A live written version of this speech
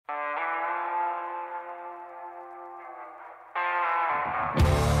All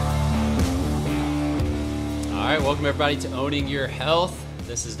right, welcome everybody to Owning Your Health.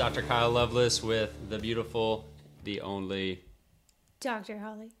 This is Dr. Kyle Lovelace with the beautiful, the only Dr.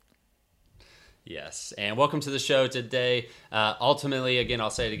 Holly. Yes, and welcome to the show today. Ultimately, again, I'll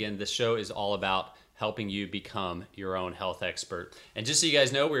say it again, this show is all about helping you become your own health expert. And just so you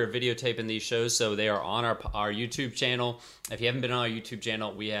guys know, we're videotaping these shows, so they are on our YouTube channel. If you haven't been on our YouTube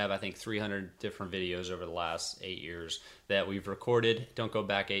channel, we have, I think, 300 different videos over the last 8 years that we've recorded. Don't go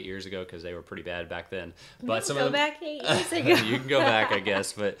back 8 years ago because they were pretty bad back then. But some go of them, back 8 years ago. you can go back, I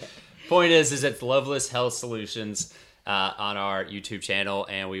guess. But point is it's Loveless Health Solutions on our YouTube channel,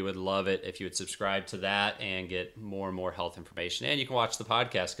 and we would love it if you would subscribe to that and get more and more health information. And you can watch the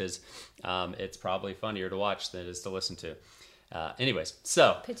podcast because it's probably funnier to watch than it is to listen to. Anyways,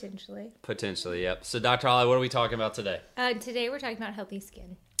 so potentially, yep. So Dr. Holly, what are we talking about today? Today we're talking about healthy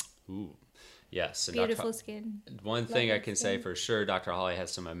skin. Ooh, yes. So beautiful skin. One thing I can say for sure, Dr. Holly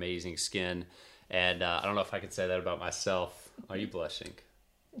has some amazing skin, and I don't know if I could say that about myself. Are you blushing?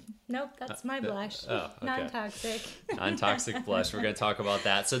 Nope, that's my blush. Oh, okay. Non-toxic. Non-toxic blush. We're going to talk about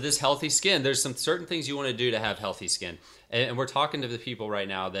that. So this healthy skin, there's some certain things you want to do to have healthy skin. And we're talking to the people right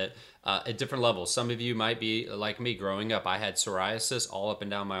now that at different levels. Some of you might be like me. Growing up, I had psoriasis all up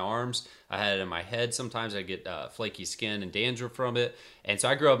and down my arms. I had it in my head. Sometimes I get flaky skin and dandruff from it. And so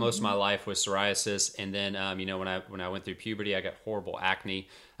I grew up most of my life with psoriasis. And then, when I went through puberty, I got horrible acne.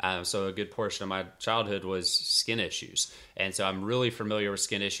 So a good portion of my childhood was skin issues. And so I'm really familiar with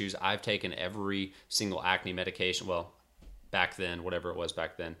skin issues. I've taken every single acne medication. Well, back then, whatever it was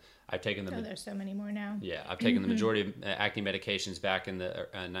back then, I've taken them. There's so many more now. Yeah, I've taken the majority of acne medications back in the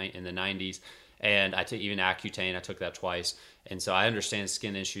 90s. And I took even Accutane. I took that twice. And so I understand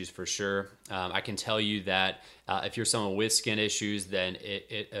skin issues for sure. I can tell you that if you're someone with skin issues, then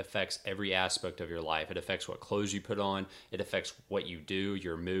it affects every aspect of your life. It affects what clothes you put on. It affects what you do,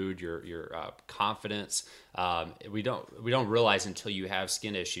 your mood, your confidence. We don't realize until you have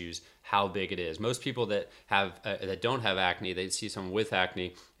skin issues how big it is. Most people that don't have acne, they see someone with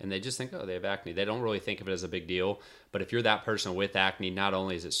acne and they just think, oh, they have acne. They don't really think of it as a big deal. But if you're that person with acne, not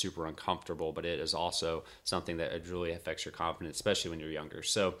only is it super uncomfortable, but it is also something that really affects your confidence, especially when you're younger.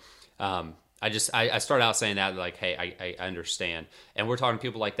 So I start out saying that like, hey, I understand. And we're talking to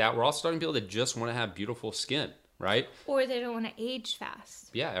people like that. We're also talking to people that just want to have beautiful skin, right? Or they don't want to age fast.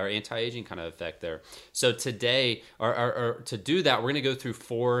 Yeah, or anti-aging kind of effect there. So today, or to do that, we're going to go through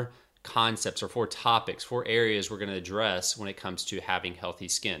 4 concepts or 4 topics, 4 areas we're going to address when it comes to having healthy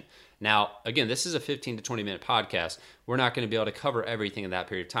skin. Now, again, this is a 15 to 20 minute podcast. We're not going to be able to cover everything in that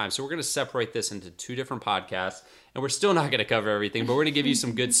period of time. So we're going to separate this into 2 different podcasts, and we're still not going to cover everything, but we're going to give you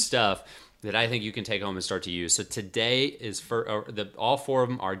some good stuff that I think you can take home and start to use. So today is all 4 of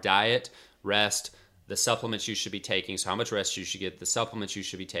them are diet, rest, the supplements you should be taking, so how much rest you should get, the supplements you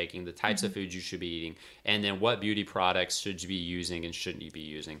should be taking, the types of foods you should be eating, and then what beauty products should you be using and shouldn't you be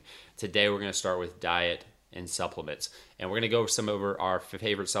using. Today we're going to start with diet and supplements, and we're going to go over our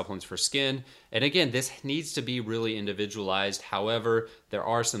favorite supplements for skin. And again, this needs to be really individualized. However, there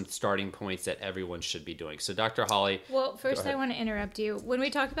are some starting points that everyone should be doing. So Dr. Holly. Well, first I want to interrupt you. When we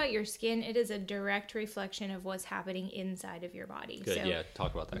talk about your skin, it is a direct reflection of what's happening inside of your body. Good, yeah,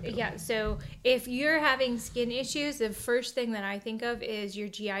 talk about that. Yeah, so if you're having skin issues, the first thing that I think of is your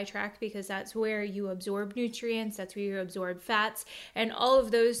GI tract, because that's where you absorb nutrients, that's where you absorb fats, and all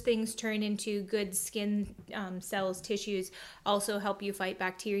of those things turn into good skin cells, tissues, also help you fight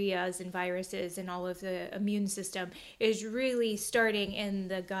bacteria and viruses, and all of the immune system is really starting in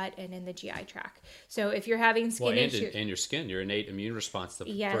the gut and in the GI tract. So if you're having skin issues, and your skin, your innate immune response, the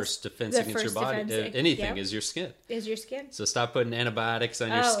yes, first defense against your body, anything is your skin. Is your skin. So stop putting antibiotics on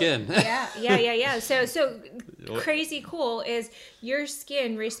your skin. Yeah. So crazy cool is your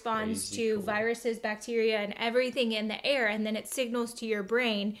skin responds to viruses, bacteria, and everything in the air, and then it signals to your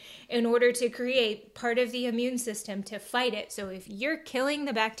brain in order to create part of the immune system to fight it. So if you're killing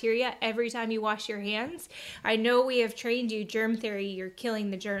the bacteria every time you wash your hands, I know we have trained you germ theory, you're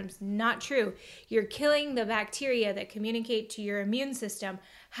killing the germs. Not true. You're killing the bacteria that communicate to your immune system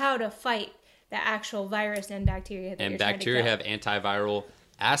how to fight the actual virus and bacteria that and you're bacteria trying to have antiviral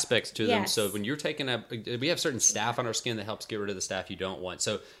aspects to them. Yes. So when you're we have certain staph on our skin that helps get rid of the staph you don't want.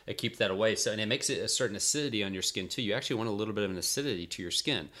 So it keeps that away. So, and it makes it a certain acidity on your skin too. You actually want a little bit of an acidity to your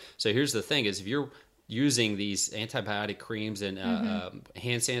skin. So here's the thing is if you're using these antibiotic creams and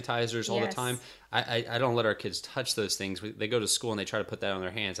hand sanitizers all the time, I don't let our kids touch those things. They go to school and they try to put that on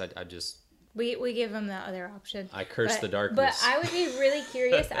their hands. I just We give them the other option. I curse the darkness. But I would be really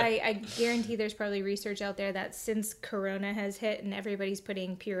curious. I guarantee there's probably research out there that since Corona has hit and everybody's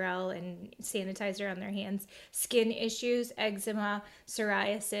putting Purell and sanitizer on their hands, skin issues, eczema,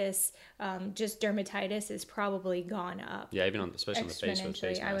 psoriasis, just dermatitis has probably gone up. Yeah, even especially on the face with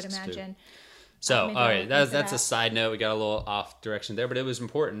face masks, I would imagine. Too. So, all right, that's a side note. We got a little off direction there, but it was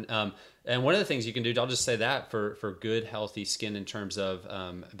important. And one of the things you can do, I'll just say that for good, healthy skin in terms of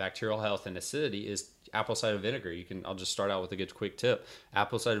bacterial health and acidity is apple cider vinegar. I'll just start out with a good quick tip.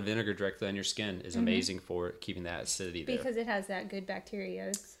 Apple cider vinegar directly on your skin is amazing for keeping that acidity there. Because it has that good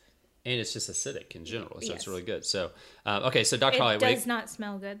bacteria. And it's just acidic in general, so it's really good. So, okay, so Dr. Holly. It does not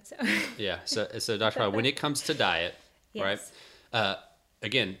smell good. So. Yeah, so Dr. Holly, when it comes to diet, yes. Right?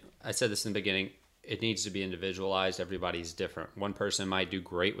 Again, I said this in the beginning, it needs to be individualized. Everybody's different. One person might do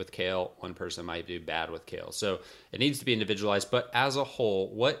great with kale. One person might do bad with kale. So it needs to be individualized. But as a whole,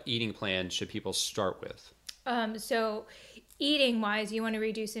 what eating plan should people start with? So eating wise, you want to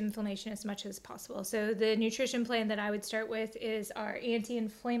reduce inflammation as much as possible. So the nutrition plan that I would start with is our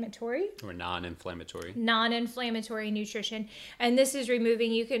anti-inflammatory or non-inflammatory nutrition. And this is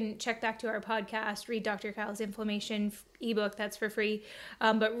removing, you can check back to our podcast, read Dr. Kyle's inflammation ebook, that's for free.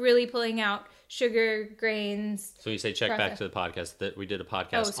 But really pulling out sugar, grains. So you say check back to the podcast that we did a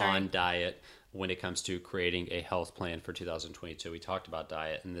podcast on diet when it comes to creating a health plan for 2022. We talked about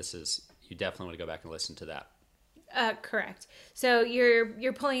diet, and you definitely want to go back and listen to that. Correct. So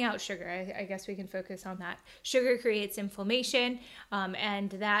you're pulling out sugar. I guess we can focus on that. Sugar creates inflammation, and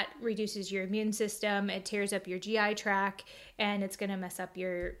that reduces your immune system. It tears up your GI tract, and it's going to mess up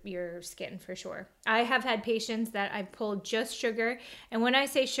your skin for sure. I have had patients that I've pulled just sugar, and when I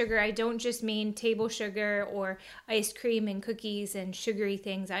say sugar, I don't just mean table sugar or ice cream and cookies and sugary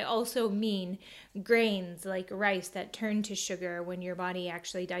things. I also mean grains like rice that turn to sugar when your body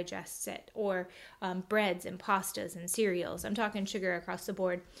actually digests it, or breads and pastas and cereals. I'm talking sugar across the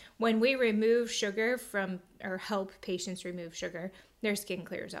board. When we remove sugar or help patients remove sugar, their skin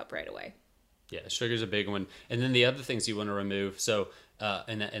clears up right away. Yeah, sugar's a big one. And then the other things you want to remove, so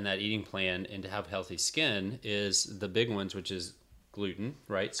in that eating plan and to have healthy skin is the big ones, which is gluten,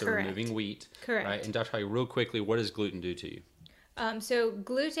 right? So Correct. Removing wheat. Correct. Right? And Dr. Holly, real quickly, what does gluten do to you? So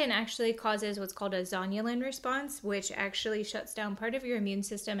gluten actually causes what's called a zonulin response, which actually shuts down part of your immune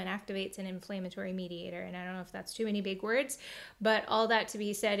system and activates an inflammatory mediator. And I don't know if that's too many big words, but all that to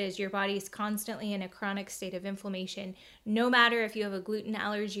be said is your body's constantly in a chronic state of inflammation, no matter if you have a gluten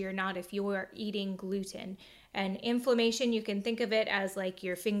allergy or not, if you are eating gluten. And inflammation, you can think of it as like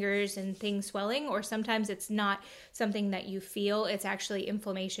your fingers and things swelling, or sometimes it's not something that you feel. It's actually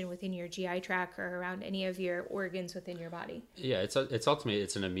inflammation within your GI tract or around any of your organs within your body. Yeah, it's ultimately,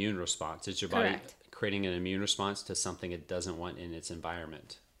 it's an immune response. It's your body creating an immune response to something it doesn't want in its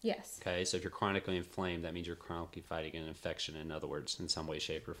environment. Yes. Okay, so if you're chronically inflamed, that means you're chronically fighting an infection, in other words, in some way,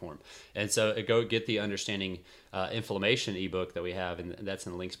 shape, or form. And so go get the Understanding Inflammation ebook that we have, and that's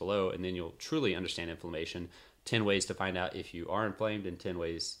in the links below, and then you'll truly understand inflammation. 10 ways to find out if you are inflamed and 10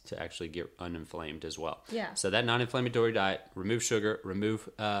 ways to actually get uninflamed as well. Yeah. So that non-inflammatory diet, remove sugar, remove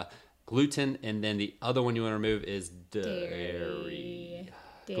gluten, and then the other one you want to remove is dairy.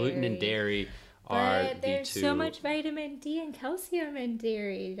 Gluten and dairy are but there's the two. So much vitamin D and calcium in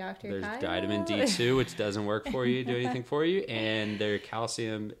dairy, Dr. There's Kyle. vitamin D2, which doesn't work for you, do anything for you, and there's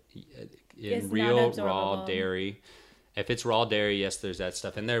calcium in real raw dairy. If it's raw dairy, yes, there's that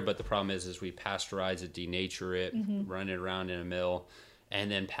stuff in there, but the problem is we pasteurize it, denature it, run it around in a mill,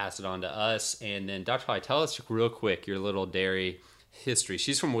 and then pass it on to us. And then Dr. Holly, tell us real quick your little dairy history.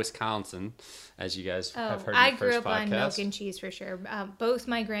 She's from Wisconsin, as you guys have heard in the I first grew up podcast. on milk and cheese for sure. Both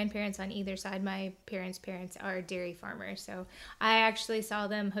my grandparents on either side, my parents' are dairy farmers. So I actually saw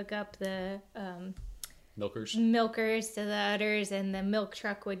them hook up the milkers to the udders, and the milk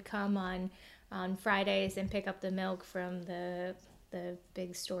truck would come on Fridays and pick up the milk from the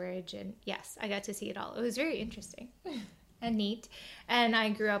big storage. And yes, I got to see it all. It was very interesting and neat. And I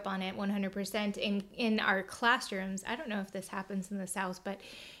grew up on it 100% in our classrooms. I don't know if this happens in the South, but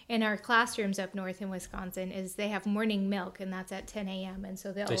in our classrooms up north in Wisconsin is they have morning milk, and that's at 10 a.m. And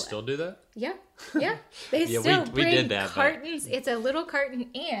so they still do that? Yeah. They still bring we did that, cartons. It's a little carton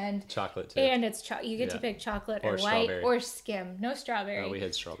and chocolate too. And it's you get to pick chocolate or white or skim. No strawberry. Oh, we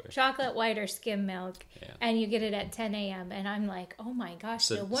had strawberry. Chocolate, white, or skim milk. Yeah. And you get it at 10 a.m. And I'm like, oh my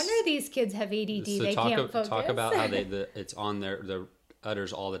gosh, no wonder these kids have ADD. They can't focus. Talk about how it's on their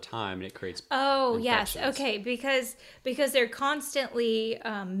udders all the time, and it creates yes, infections. okay, because they're constantly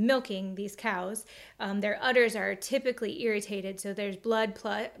milking these cows. Their udders are typically irritated, so there's blood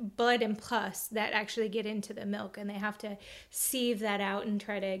and pus that actually get into the milk, and they have to sieve that out and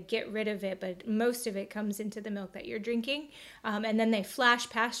try to get rid of it. But most of it comes into the milk that you're drinking, and then they flash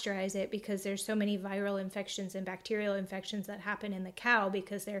pasteurize it because there's so many viral infections and bacterial infections that happen in the cow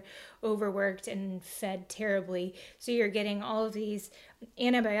because they're overworked and fed terribly. So you're getting all of these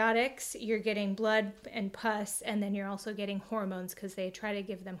antibiotics, you're getting blood and pus, and then you're also getting hormones because they try to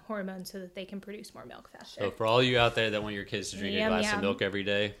give them hormones so that they can produce more milk faster. So for all you out there that want your kids to drink a glass of milk every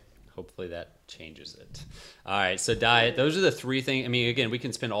day, hopefully that changes it. All right, so diet. Those are the three things. I mean, again, we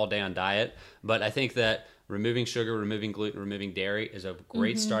can spend all day on diet, but I think that removing sugar, removing gluten, removing dairy is a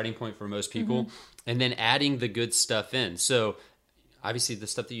great starting point for most people. And then adding the good stuff in. So obviously the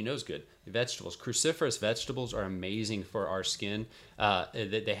stuff that you know is good. The vegetables, cruciferous vegetables are amazing for our skin.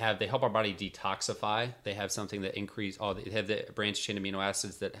 They help our body detoxify. They have something that they have the branched chain amino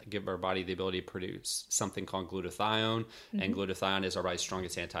acids that give our body the ability to produce something called glutathione. And glutathione is our body's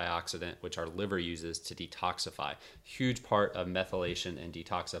strongest antioxidant, which our liver uses to detoxify. Huge part of methylation and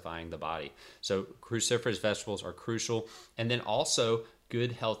detoxifying the body. So cruciferous vegetables are crucial. And then also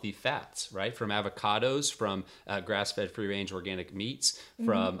good healthy fats, right? From avocados, from grass-fed free-range organic meats,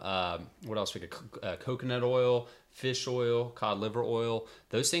 from what else we could coconut oil, fish oil, cod liver oil.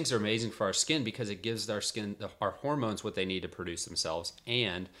 Those things are amazing for our skin because it gives our skin, our hormones, what they need to produce themselves.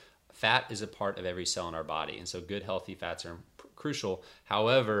 And fat is a part of every cell in our body, and so good healthy fats are crucial.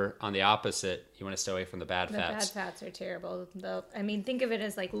 However, on the opposite, you want to stay away from the bad fats. The bad fats are terrible. I mean, think of it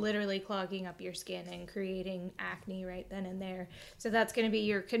as like literally clogging up your skin and creating acne right then and there. So that's going to be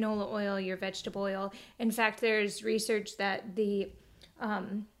your canola oil, your vegetable oil. In fact, there's research that the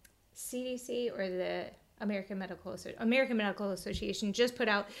CDC or the American Medical Association just put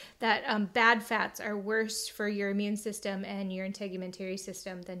out that bad fats are worse for your immune system and your integumentary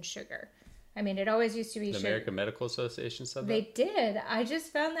system than sugar. I mean, it always used to be the American Medical Association said that? They did. I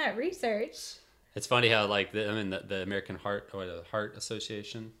just found that research. It's funny how, like, the American Heart or the Heart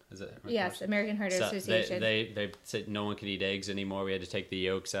Association, is it? Yes, American Heart Association. They said no one could eat eggs anymore. We had to take the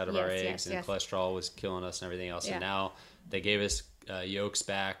yolks out of our eggs, and cholesterol was killing us and everything else. Yeah. And now they gave us yolks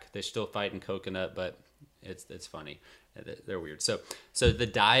back. They're still fighting coconut, but it's funny. They're weird. So the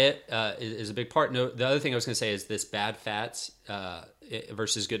diet is a big part. No, the other thing I was going to say is this bad fats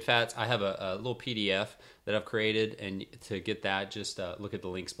versus good fats. I have a little PDF that I've created, and to get that, just look at the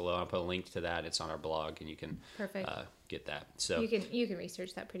links below. I'll put a link to that. It's on our blog, and you can get that. So you can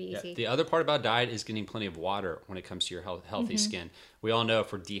research that pretty easy. The other part about diet is getting plenty of water when it comes to your healthy skin. We all know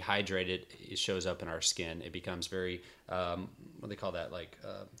if we're dehydrated, it shows up in our skin. It becomes very what do they call that? Like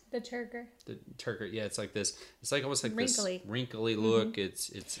the turgor. The turgor. Yeah, it's like this. It's like almost like wrinkly. This wrinkly look.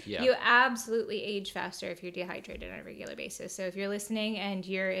 It's You absolutely age faster if you're dehydrated on a regular basis. So if you're listening and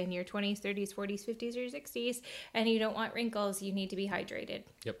you're in your 20s, 30s, 40s, 50s, or 60s, and you don't want wrinkles, you need to be hydrated.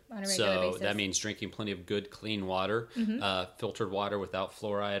 Yep. On a regular basis. So that means drinking plenty of good, clean water, filtered water without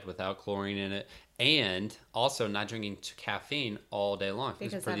fluoride, without chlorine in it. And also not drinking caffeine all day long.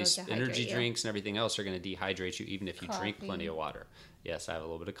 Because for these energy drinks and everything else are going to dehydrate you even if you drink plenty of water. Yes, I have a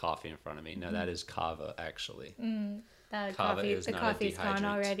little bit of coffee in front of me. Now that is kava, actually. The coffee's gone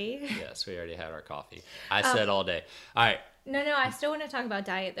already. Yes, we already had our coffee. I said all day. All right. No, I still want to talk about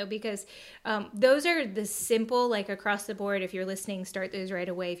diet though, because those are the simple, like across the board. If you're listening, start those right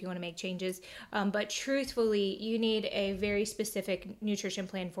away if you want to make changes. But truthfully, you need a very specific nutrition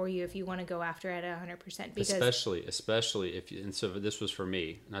plan for you if you want to go after it at 100%. Because especially if you, and so this was for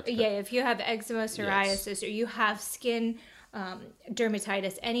me. If you have eczema, psoriasis, or you have skin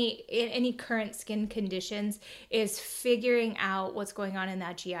dermatitis, any current skin conditions, is figuring out what's going on in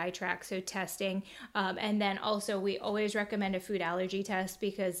that GI tract. So testing, and then also we always recommend a food allergy test,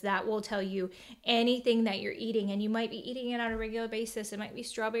 because that will tell you anything that you're eating, and you might be eating it on a regular basis. It might be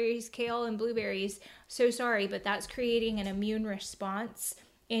strawberries, kale, and blueberries. So sorry, but that's creating an immune response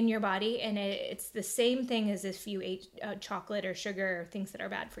in your body, and it's the same thing as if you ate chocolate or sugar or things that are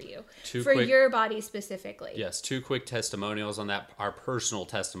bad for you, your body specifically. Yes, 2 quick testimonials on that, our personal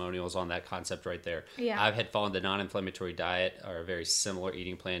testimonials on that concept right there. Yeah. I've had followed the non-inflammatory diet, or a very similar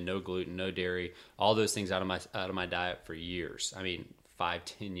eating plan, no gluten, no dairy, all those things out of my diet for years. I mean,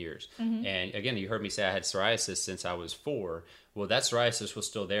 5-10 years. And again, you heard me say I had psoriasis since I was 4. Well, that psoriasis was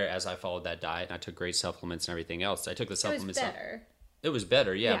still there as I followed that diet, and I took great supplements and everything else. I took the supplements. It was better. It was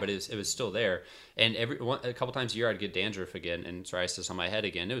better, but it was still there. And a couple times a year, I'd get dandruff again and psoriasis on my head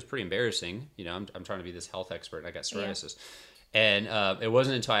again. It was pretty embarrassing. You know, I'm trying to be this health expert, and I got psoriasis. And it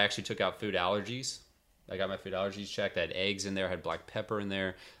wasn't until I actually took out food allergies I got my food allergies checked. I had eggs in there, I had black pepper in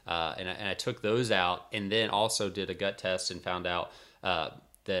there, and I took those out, and then also did a gut test and found out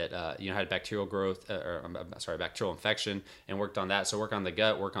that had bacterial growth, bacterial infection, and worked on that. So work on the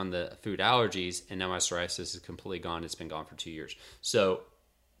gut, work on the food allergies, and now my psoriasis is completely gone. It's been gone for 2 years. So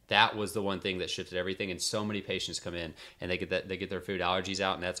that was the one thing that shifted everything. And so many patients come in and they get their food allergies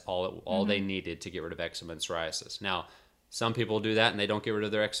out, and that's all they needed to get rid of eczema and psoriasis. Now, some people do that and they don't get rid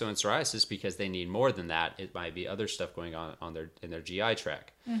of their eczema and psoriasis because they need more than that. It might be other stuff going on in their GI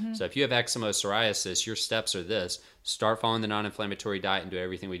tract. So if you have eczema or psoriasis, your steps are this: start following the non-inflammatory diet and do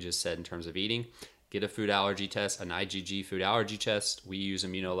everything we just said in terms of eating. Get a food allergy test, an IgG food allergy test. We use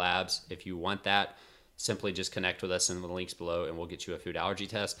Immunolabs. If you want that, simply just connect with us in the links below and we'll get you a food allergy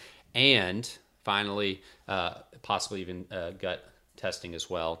test. And finally, possibly even gut testing as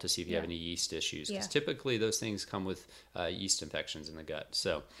well to see if you have any yeast issues, because typically those things come with yeast infections in the gut.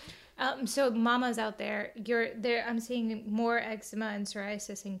 So mamas out there, I'm seeing more eczema and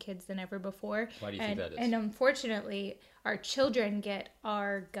psoriasis in kids than ever before. Why do you think that is? And unfortunately, our children get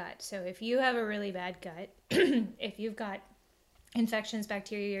our gut. So if you have a really bad gut, if you've got infections,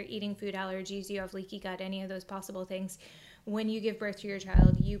 bacteria, you're eating food allergies, you have leaky gut, any of those possible things, when you give birth to your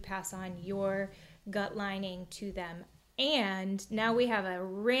child, you pass on your gut lining to them. And now we have a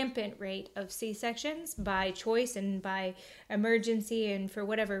rampant rate of C-sections by choice and by emergency and for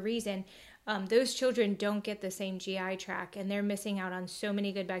whatever reason. Those children don't get the same GI tract, and they're missing out on so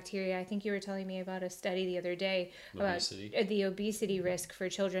many good bacteria. I think you were telling me about a study the other day about the obesity risk for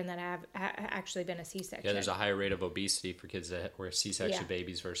children that have actually been a C-section. Yeah, there's a higher rate of obesity for kids that were C-section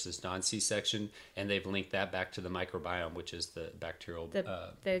babies versus non-C-section, and they've linked that back to the microbiome, which is the bacterial...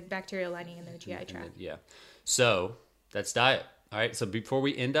 The bacterial lining in the GI tract. So that's diet. All right, so before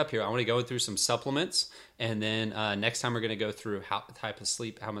we end up here, I want to go through some supplements, and then next time we're going to go through how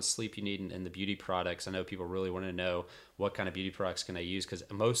much sleep you need, and the beauty products. I know people really want to know what kind of beauty products can I use, because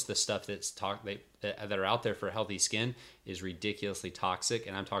most of the stuff that are out there for healthy skin is ridiculously toxic,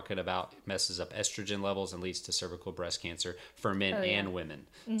 and I'm talking about messes up estrogen levels and leads to cervical breast cancer for men and women.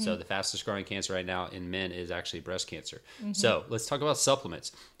 So the fastest growing cancer right now in men is actually breast cancer. So let's talk about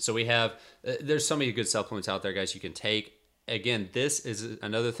supplements. So we have there's so many good supplements out there, guys, you can take. Again, this is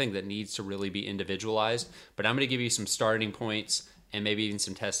another thing that needs to really be individualized, but I'm going to give you some starting points and maybe even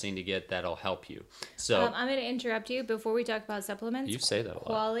some testing to get that'll help you. So I'm going to interrupt you before we talk about supplements. You say that a lot.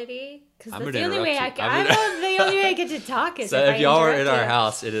 Quality, because that's the only way the only way I get to talk is so if y'all are in our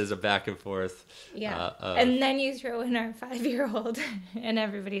house, it is a back and forth. Yeah, and then you throw in our 5-year-old, and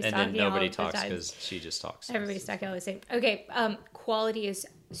everybody's talking. And then nobody talks because she just talks. Everybody's talking all the same. Okay, quality is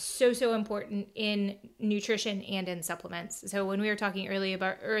so important in nutrition and in supplements. So when we were talking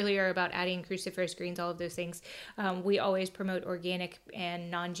earlier about adding cruciferous greens, all of those things, we always promote organic and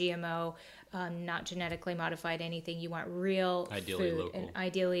non-GMO, not genetically modified anything. You want real ideally food local. And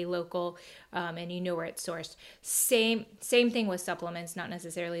ideally local, and you know where it's sourced. Same thing with supplements, not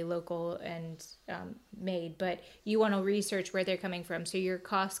necessarily local and made, but you want to research where they're coming from. So your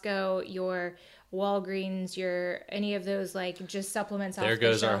Costco, your Walgreens, any of those like just supplements off the shelf. There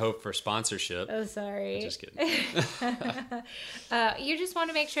goes our hope for sponsorship. Oh, sorry. I'm just kidding. You just want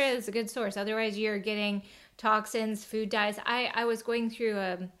to make sure it's a good source. Otherwise, you're getting toxins, food dyes. I was going through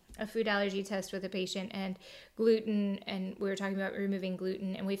a food allergy test with a patient and gluten, and we were talking about removing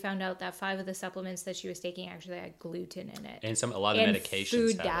gluten, and we found out that 5 of the supplements that she was taking actually had gluten in it. And a lot of medications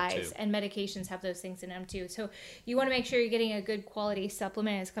food have dyes it too. And medications have those things in them too. So you want to make sure you're getting a good quality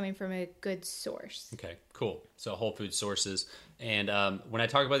supplement and it's coming from a good source. Okay, cool. So whole food sources. And when I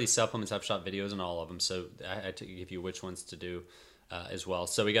talk about these supplements, I've shot videos on all of them, so I had to give you which ones to do as well.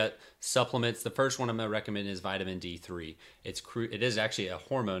 So we got supplements. The first one I'm going to recommend is vitamin D3. It is actually a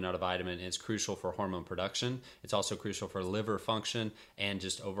hormone, not a vitamin, and it's crucial for hormone production. It's also crucial for liver function and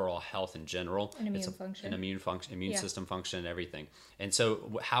just overall health in general. And immune function. And immune system function and everything. And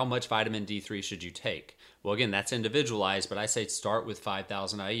so how much vitamin D3 should you take? Well, again, that's individualized, but I say start with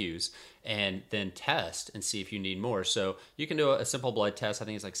 5,000 IUs and then test and see if you need more. So you can do a simple blood test. I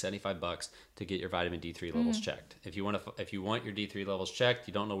think it's like $75 to get your vitamin D3 levels checked. If you want your D3 levels checked,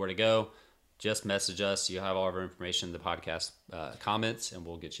 you don't know where to go, just message us. You have all of our information in the podcast comments, and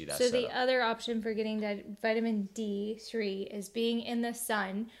we'll get you that So set the up. other option for getting that vitamin D3 is being in the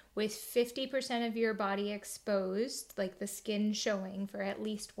sun with 50% of your body exposed, like the skin showing, for at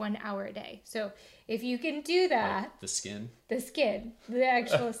least 1 hour a day. So if you can do that... Like the skin, the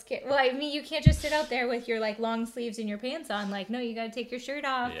actual skin. Well, I mean, you can't just sit out there with your like long sleeves and your pants on. Like, no, you got to take your shirt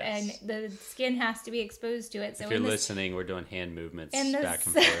off, and the skin has to be exposed to it. So if you're listening, we're doing hand movements back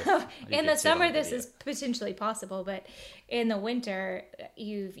and forth. In the summer, this is potentially possible, but in the winter,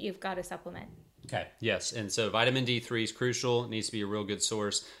 you've got to supplement. Okay, yes. And so vitamin D3 is crucial. It needs to be a real good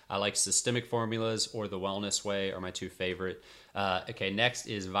source. I like systemic formulas or the Wellness Way are my two favorite. Okay, next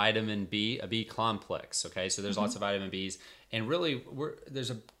is vitamin B, a B complex. Okay, so there's lots of vitamin Bs. And really, there's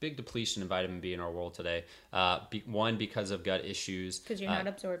a big depletion in vitamin B in our world today. One, because of gut issues. Because you're not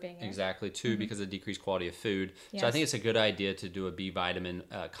absorbing it. Exactly. Two, because of decreased quality of food. Yes. So I think it's a good idea to do a B vitamin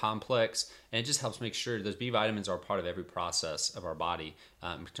complex. And it just helps make sure those B vitamins are part of every process of our body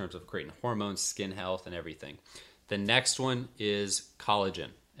in terms of creating hormones, skin health, and everything. The next one is collagen.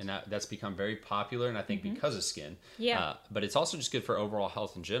 And that's become very popular, and I think because of skin. Yeah. But it's also just good for overall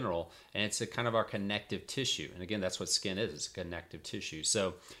health in general, and it's a kind of our connective tissue. And again, that's what skin is. It's connective tissue.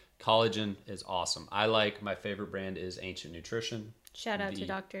 So collagen is awesome. My favorite brand is Ancient Nutrition. Shout out to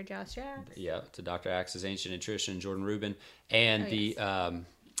Dr. Josh Axe. Yeah, to Dr. Axe's Ancient Nutrition, Jordan Rubin. And the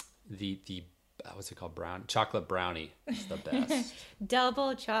what's it called? Chocolate brownie is the best.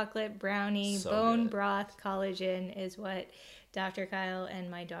 Double chocolate brownie, So bone good. broth collagen is what Dr. Kyle and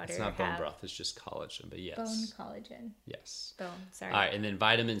my daughter It's not have. bone broth, it's just collagen, but yes. Bone collagen. Yes. Bone, sorry. All right, and then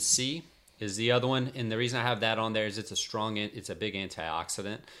vitamin C is the other one, and the reason I have that on there is it's a big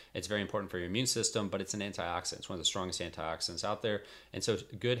antioxidant. It's very important for your immune system, but it's an antioxidant. It's one of the strongest antioxidants out there, and so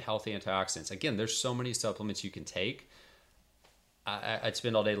good, healthy antioxidants. Again, there's so many supplements you can take. I'd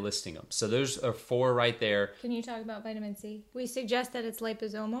spend all day listing them. So there's 4 right there. Can you talk about vitamin C? We suggest that it's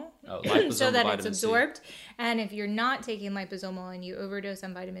liposomal, Liposomal so that it's vitamin C. absorbed. And if you're not taking liposomal and you overdose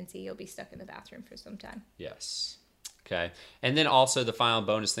on vitamin C, you'll be stuck in the bathroom for some time. Yes. Okay. And then also the final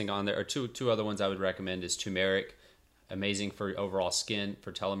bonus thing on there, or two other ones I would recommend is turmeric. Amazing for overall skin,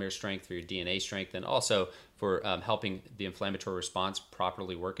 for telomere strength, for your DNA strength, and also for helping the inflammatory response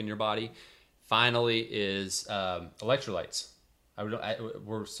properly work in your body. Finally is electrolytes.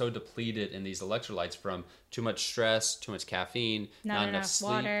 We're so depleted in these electrolytes from too much stress, too much caffeine, not enough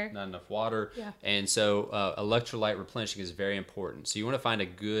sleep, not enough water. Yeah. And so electrolyte replenishing is very important. So you want to find a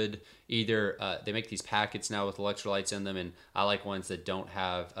good, either they make these packets now with electrolytes in them, and I like ones that don't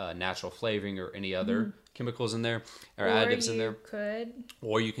have natural flavoring or any other chemicals in there or additives in there.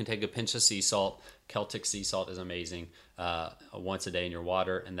 Or you can take a pinch of sea salt. Celtic sea salt is amazing once a day in your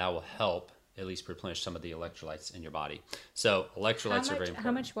water, and that will help at least replenish some of the electrolytes in your body. So electrolytes are very important.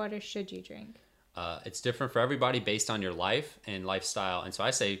 How much water should you drink? It's different for everybody based on your life and lifestyle. And so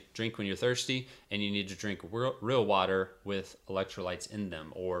I say drink when you're thirsty, and you need to drink real water with electrolytes in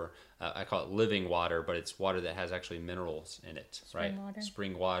them, or I call it living water, but it's water that has actually minerals in it, right? Water.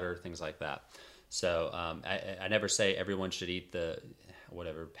 Spring water, things like that. So I never say everyone should eat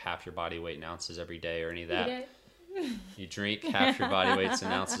half your body weight in ounces every day or any of that. You drink half your body weights in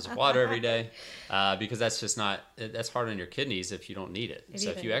ounces of water every day, because that's hard on your kidneys if you don't need it.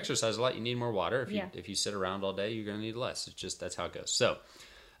 So if you exercise a lot, you need more water. If you sit around all day, you're going to need less. That's how it goes. So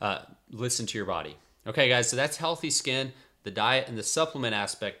listen to your body. Okay, guys, so that's healthy skin, the diet and the supplement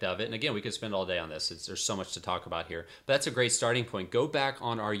aspect of it. And again, we could spend all day on this. There's so much to talk about here. But that's a great starting point. Go back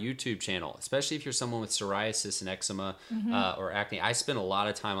on our YouTube channel, especially if you're someone with psoriasis and eczema or acne. I spend a lot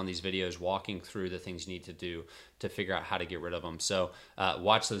of time on these videos walking through the things you need to do to figure out how to get rid of them. So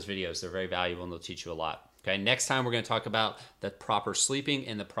watch those videos. They're very valuable, and they'll teach you a lot. Okay, next time we're going to talk about the proper sleeping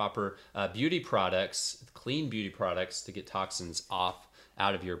and the proper beauty products, clean beauty products to get toxins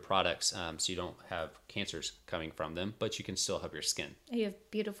out of your products, so you don't have cancers coming from them, but you can still have your skin. You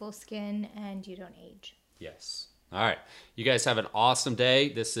have beautiful skin and you don't age. Yes. All right. You guys have an awesome day.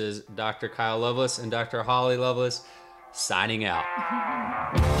 This is Dr. Kyle Lovelace and Dr. Holly Lovelace signing out.